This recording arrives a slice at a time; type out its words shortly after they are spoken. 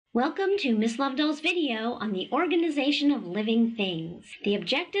Welcome to Miss Lovedoll's video on the organization of living things. The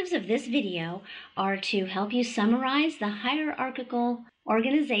objectives of this video are to help you summarize the hierarchical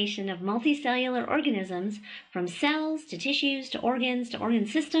organization of multicellular organisms from cells to tissues to organ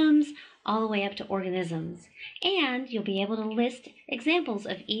systems, all the way up to organisms. And you'll be able to list examples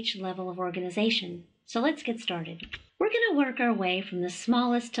of each level of organization. So let's get started. We're going to work our way from the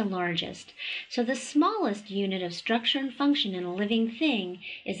smallest to largest. So the smallest unit of structure and function in a living thing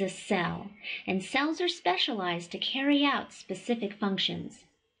is a cell, and cells are specialized to carry out specific functions.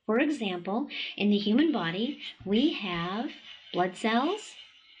 For example, in the human body, we have blood cells,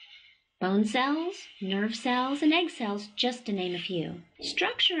 bone cells, nerve cells, and egg cells, just to name a few.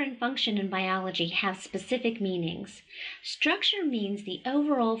 Structure and function in biology have specific meanings. Structure means the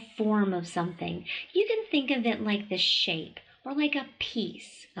overall form of something. You can think of it like the shape or like a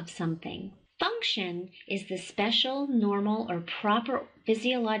piece of something. Function is the special, normal, or proper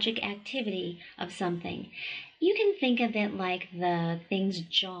physiologic activity of something. You can think of it like the thing's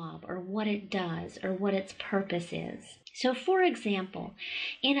job or what it does or what its purpose is. So for example,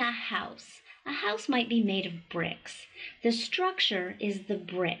 in a house might be made of bricks. The structure is the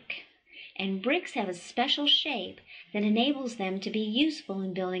brick, and bricks have a special shape that enables them to be useful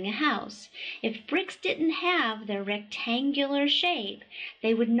in building a house. If bricks didn't have their rectangular shape,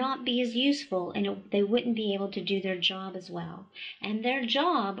 they would not be as useful and they wouldn't be able to do their job as well. And their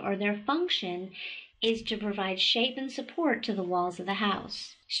job or their function is to provide shape and support to the walls of the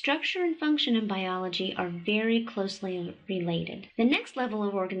house. Structure and function in biology are very closely related. The next level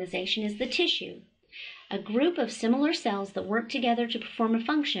of organization is the tissue. A group of similar cells that work together to perform a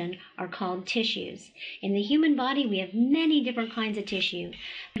function are called tissues. In the human body, we have many different kinds of tissue.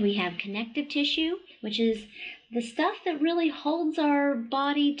 We have connective tissue, which is the stuff that really holds our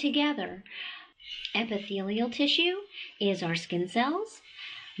body together. Epithelial tissue is our skin cells.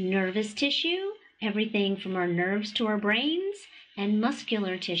 Nervous tissue, everything from our nerves to our brains, and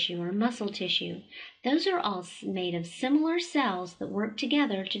muscular tissue or muscle tissue. Those are all made of similar cells that work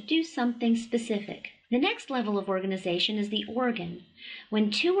together to do something specific. The next level of organization is the organ.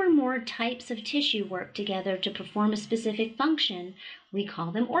 When two or more types of tissue work together to perform a specific function, we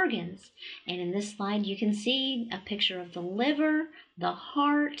call them organs. And in this slide you can see a picture of the liver, the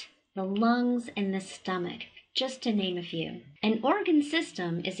heart, the lungs, and the stomach, just to name a few. An organ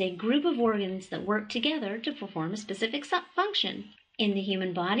system is a group of organs that work together to perform a specific function. In the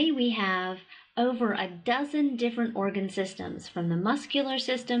human body, we have over a dozen different organ systems, from the muscular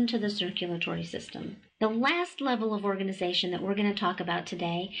system to the circulatory system. The last level of organization that we're going to talk about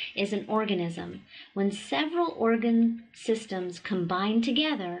today is an organism. When several organ systems combine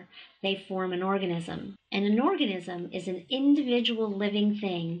together, they form an organism. And an organism is an individual living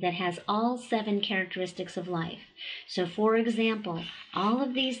thing that has all 7 characteristics of life. So for example, all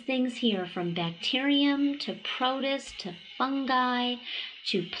of these things here, from bacterium to protist to fungi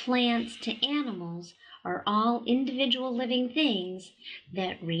to plants to animals, are all individual living things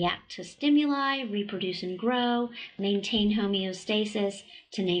that react to stimuli, reproduce and grow, maintain homeostasis,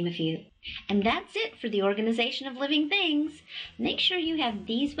 to name a few. And that's it for the organization of living things. Make sure you have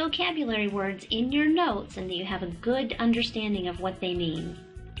these vocabulary words in your notes and that you have a good understanding of what they mean.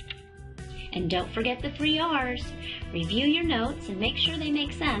 And don't forget the 3 R's. Review your notes and make sure they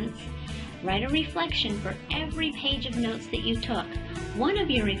make sense. Write a reflection for every page of notes that you took. One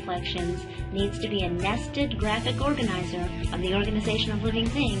of your reflections needs to be a nested graphic organizer of the organization of living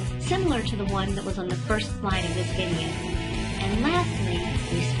things, similar to the one that was on the first slide of this video. And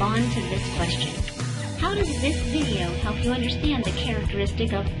lastly, respond to this question. How does this video help you understand the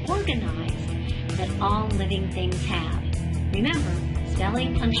characteristic of organized that all living things have? Remember,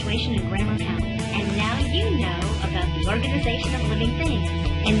 spelling, punctuation, and grammar count. And now you know about the organization of living things.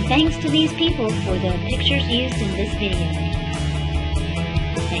 And thanks to these people for the pictures used in this video.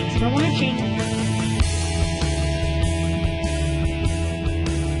 Thanks for watching.